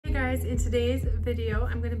guys, in today's video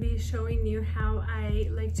I'm going to be showing you how I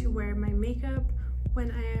like to wear my makeup when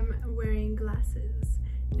I am wearing glasses.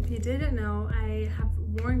 If you didn't know, I have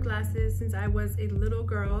worn glasses since I was a little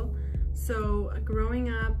girl. So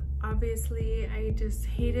growing up, obviously I just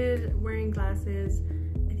hated wearing glasses.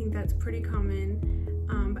 I think that's pretty common.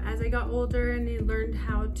 But as I got older and I learned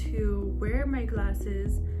how to wear my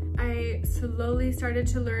glasses, I slowly started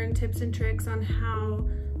to learn tips and tricks on how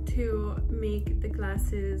to make the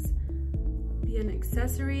glasses be an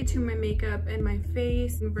accessory to my makeup and my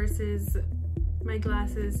face versus my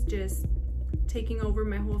glasses just taking over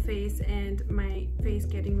my whole face and my face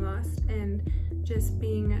getting lost and just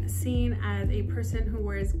being seen as a person who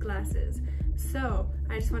wears glasses. So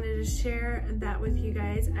I just wanted to share that with you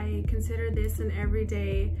guys. I consider this an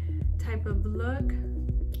everyday type of look.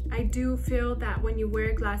 I do feel that when you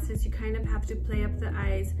wear glasses, you kind of have to play up the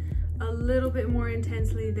eyes a little bit more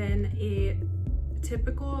intensely than a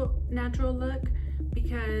typical natural look,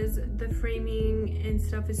 because the framing and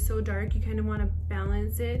stuff is so dark, you kind of want to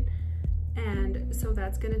balance it, and so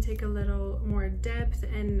that's going to take a little more depth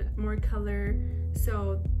and more color.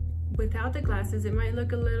 So without the glasses it might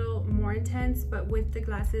look a little more intense, but with the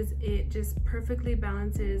glasses it just perfectly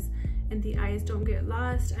balances and the eyes don't get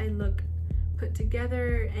lost. I look put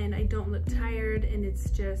together and I don't look tired, and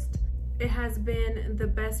it has been the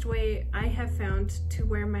best way I have found to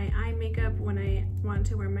wear my eye makeup when I want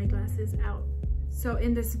to wear my glasses out. So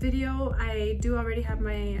in this video, I do already have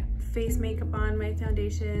my face makeup on, my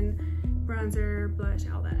foundation, bronzer, blush,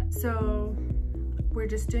 all that. So we're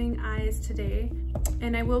just doing eyes today.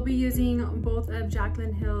 And I will be using both of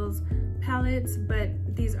Jaclyn Hill's palettes, but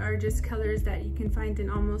these are just colors that you can find in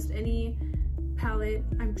almost any palette.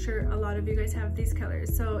 I'm sure a lot of you guys have these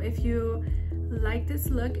colors. So if you like this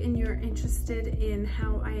look and you're interested in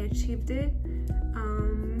how I achieved it,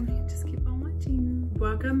 just keep on watching.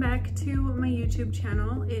 Welcome back to my YouTube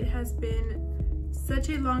channel. It has been such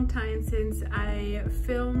a long time since I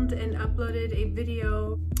filmed and uploaded a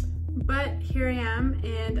video, but here I am,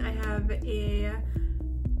 and I have a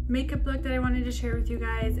makeup look that I wanted to share with you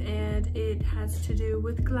guys, and it has to do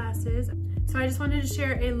with glasses. So I just wanted to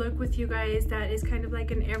share a look with you guys that is kind of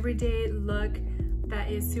like an everyday look that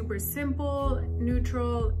is super simple,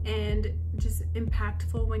 neutral, and just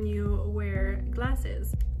impactful when you wear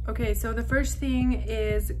glasses. Okay, so the first thing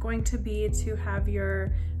is going to be to have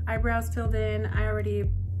your eyebrows filled in. I already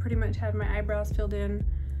pretty much had my eyebrows filled in.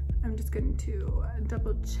 I'm just going to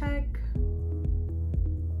double check,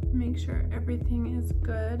 make sure everything is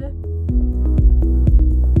good.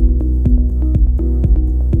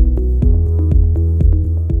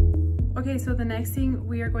 Okay, so the next thing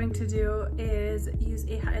we are going to do is use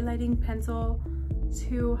a highlighting pencil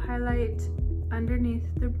to highlight underneath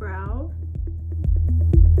the brow.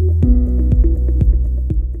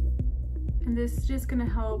 And this is just gonna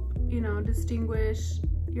help, you know, distinguish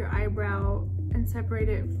your eyebrow and separate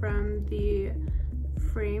it from the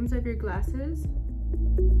frames of your glasses.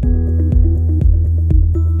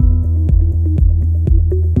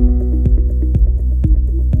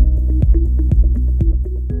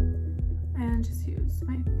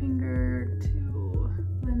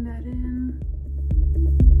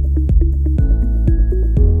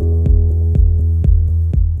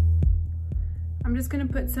 Gonna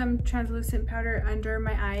put some translucent powder under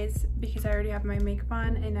my eyes because I already have my makeup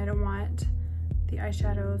on and I don't want the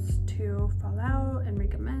eyeshadows to fall out and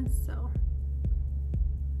make a mess, so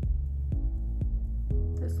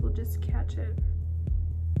this will just catch it.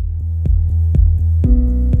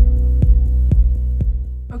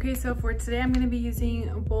 Okay, so for today I'm going to be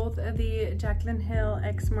using both of the Jaclyn Hill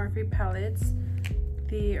X Morphe palettes,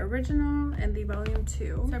 the original and the volume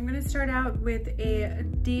 2. So I'm going to start out with a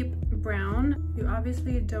deep brown. You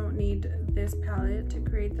obviously don't need this palette to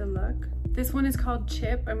create the look. This one is called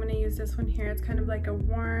Chip. I'm going to use this one here. It's kind of like a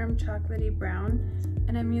warm chocolatey brown,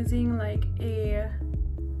 and I'm using like a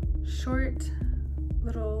short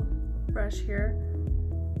little brush here.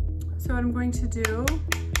 So what I'm going to do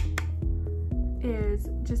is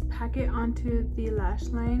just pack it onto the lash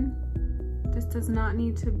line. This does not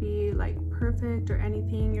need to be like perfect or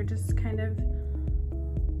anything. You're just kind of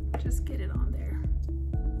just get it on there.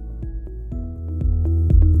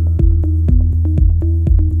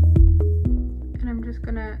 And I'm just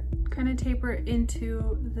gonna kind of taper it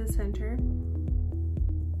into the center,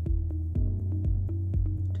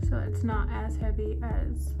 just so it's not as heavy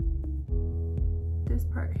as this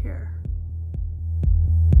part here.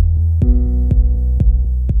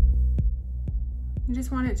 You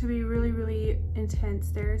just want it to be really, really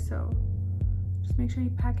intense there, so just make sure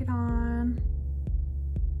you pack it on.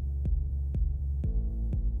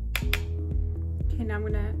 Okay, now I'm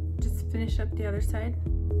gonna just finish up the other side.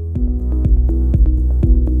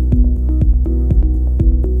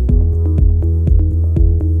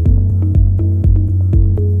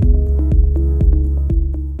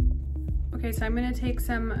 Okay, so I'm gonna take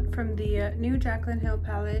some from the new Jaclyn Hill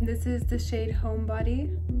palette. This is the shade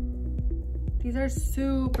Homebody. These are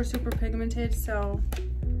super, super pigmented, so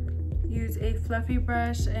use a fluffy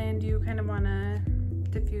brush and you kind of wanna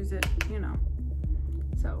diffuse it, you know.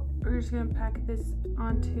 So we're just gonna pack this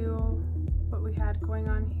onto what we had going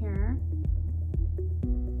on here.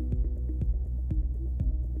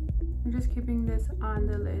 I'm just keeping this on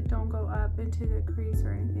the lid. Don't go up into the crease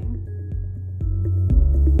or anything.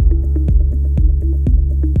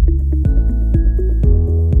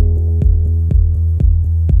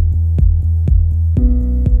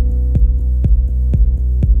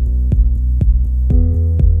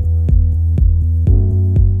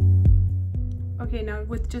 Okay, now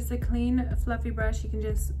with just a clean fluffy brush, you can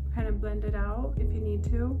just kind of blend it out if you need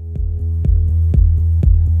to.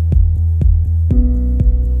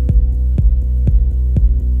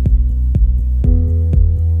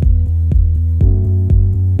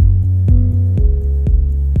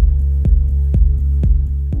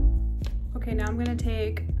 Okay, now I'm gonna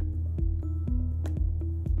take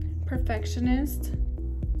Perfectionist,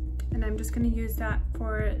 and I'm just gonna use that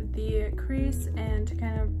for the crease and to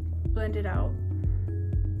kind of blend it out.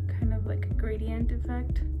 Kind of like a gradient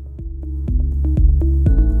effect.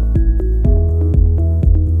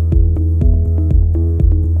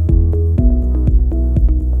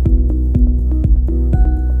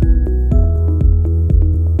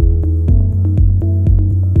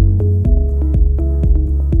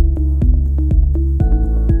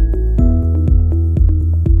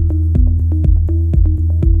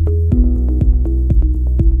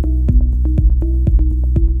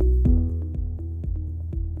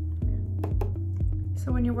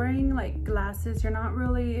 So when you're wearing like glasses, you're not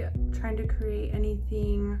really trying to create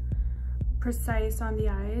anything precise on the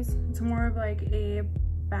eyes. It's more of like a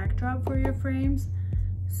backdrop for your frames.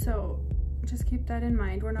 So just keep that in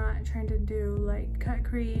mind. We're not trying to do like cut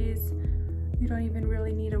crease. You don't even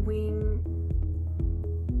really need a wing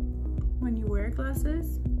when you wear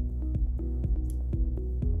glasses.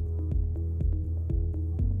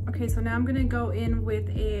 Okay, so now I'm gonna go in with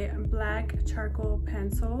a black charcoal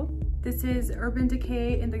pencil. This is Urban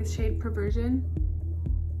Decay in the shade Perversion.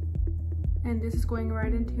 And this is going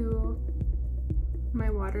right into my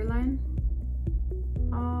waterline,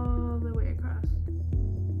 all the way across,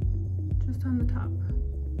 just on the top.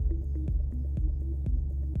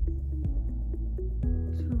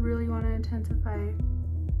 So really want to intensify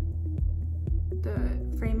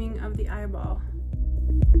the framing of the eyeball.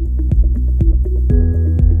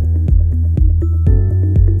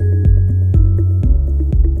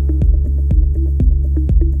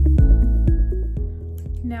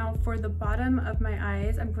 Now for the bottom of my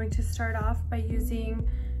eyes, I'm going to start off by using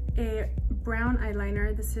a brown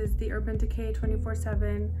eyeliner. This is the Urban Decay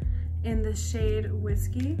 24/7 in the shade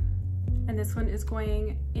Whiskey. And this one is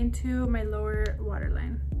going into my lower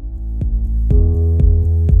waterline.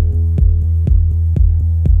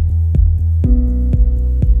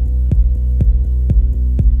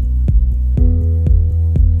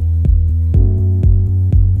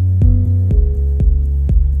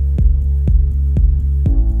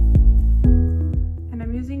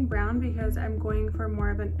 Because I'm going for more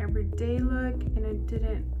of an everyday look and I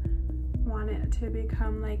didn't want it to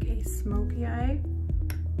become like a smoky eye,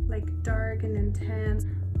 like dark and intense,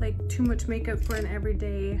 like too much makeup for an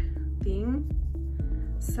everyday thing.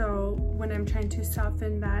 So when I'm trying to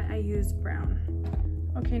soften that, I use brown.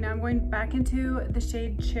 Okay, now I'm going back into the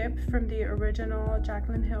shade Chip from the original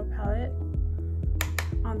Jaclyn Hill palette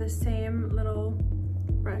on the same little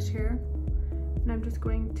brush here. And I'm just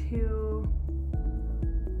going to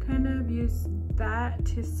kind of use that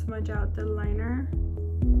to smudge out the liner.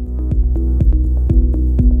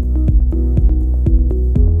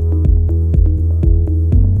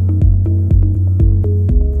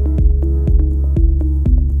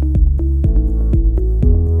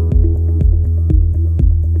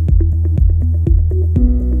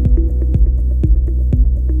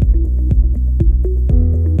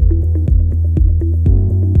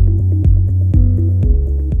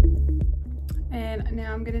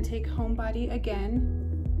 Take Homebody again,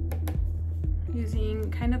 using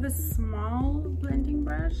kind of a small blending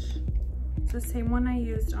brush. It's the same one I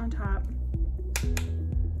used on top.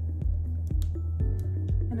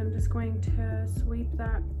 And I'm just going to sweep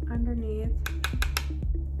that underneath.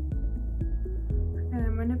 And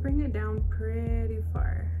I'm going to bring it down pretty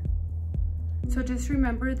far. So just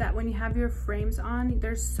remember that when you have your frames on,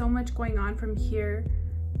 there's so much going on from here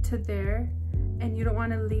to there, and you don't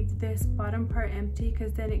want to leave this bottom part empty,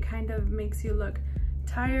 because then it kind of makes you look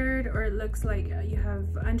tired, or it looks like you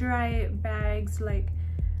have under eye bags. Like,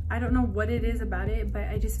 I don't know what it is about it, but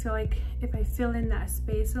I just feel like if I fill in that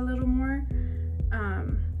space a little more,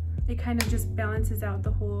 it kind of just balances out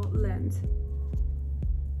the whole lens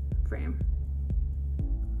frame.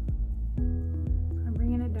 I'm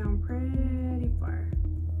bringing it down pretty far.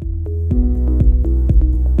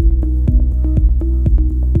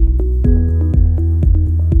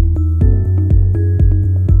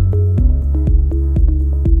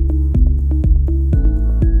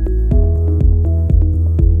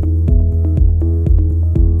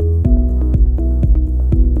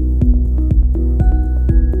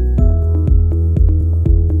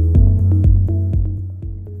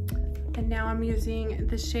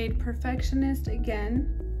 The shade Perfectionist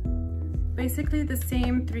again. Basically the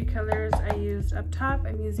same 3 colors I used up top,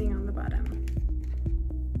 I'm using on the bottom.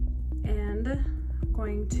 And I'm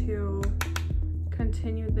going to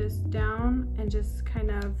continue this down and just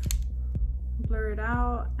kind of blur it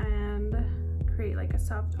out and create like a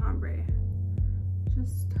soft ombre.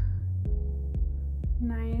 Just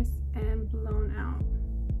nice and blown out.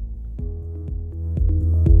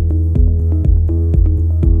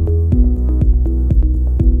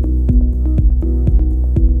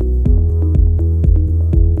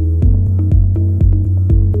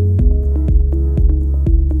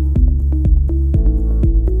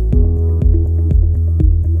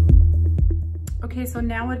 So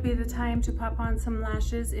now would be the time to pop on some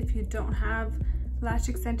lashes if you don't have lash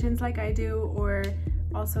extensions like I do, or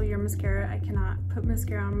also your mascara. I cannot put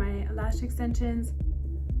mascara on my lash extensions.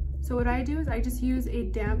 So what I do is I just use a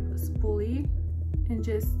damp spoolie and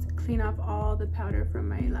just clean off all the powder from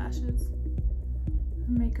my lashes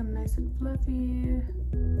and make them nice and fluffy.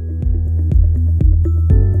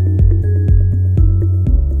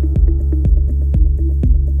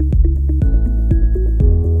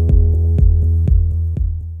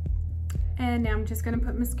 And now I'm just going to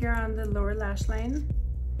put mascara on the lower lash line.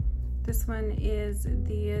 This one is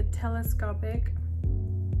the Telescopic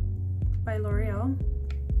by L'Oreal.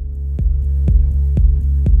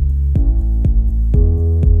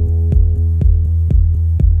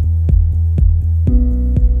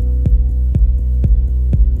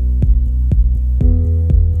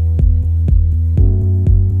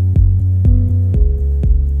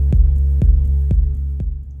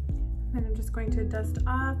 Then I'm just going to dust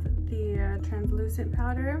off the translucent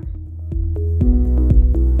powder.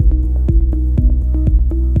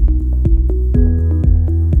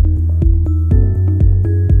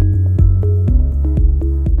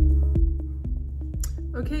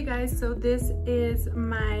 Okay guys, so this is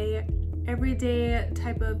my everyday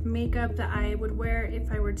type of makeup that I would wear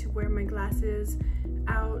if I were to wear my glasses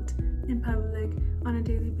out in public on a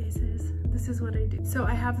daily basis. This is what I do. So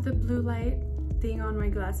I have the blue light thing on my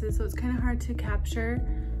glasses, so it's kind of hard to capture.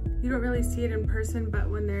 You don't really see it in person, but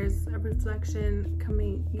when there's a reflection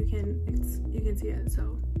coming, you can see it.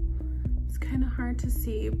 So it's kind of hard to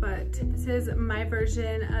see, but this is my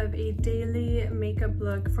version of a daily makeup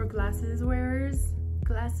look for glasses wearers,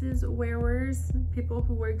 people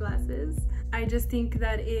who wear glasses. I just think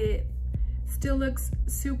that it still looks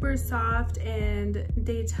super soft and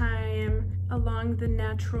daytime along the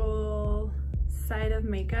natural side of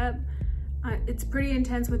makeup. It's pretty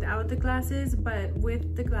intense without the glasses, but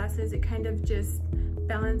with the glasses it kind of just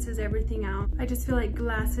balances everything out. I just feel like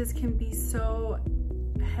glasses can be so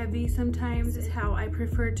heavy sometimes. This is how I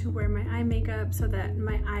prefer to wear my eye makeup, so that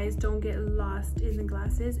my eyes don't get lost in the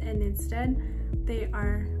glasses and instead they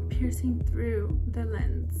are piercing through the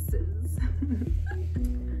lenses.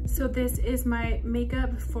 So this is my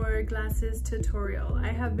makeup for glasses tutorial. I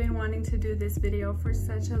have been wanting to do this video for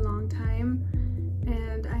such a long time,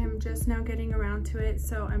 and I am just now getting around to it,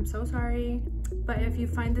 so I'm so sorry. But if you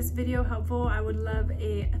find this video helpful, I would love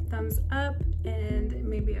a thumbs up and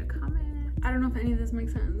maybe a comment. I don't know if any of this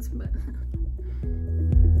makes sense, but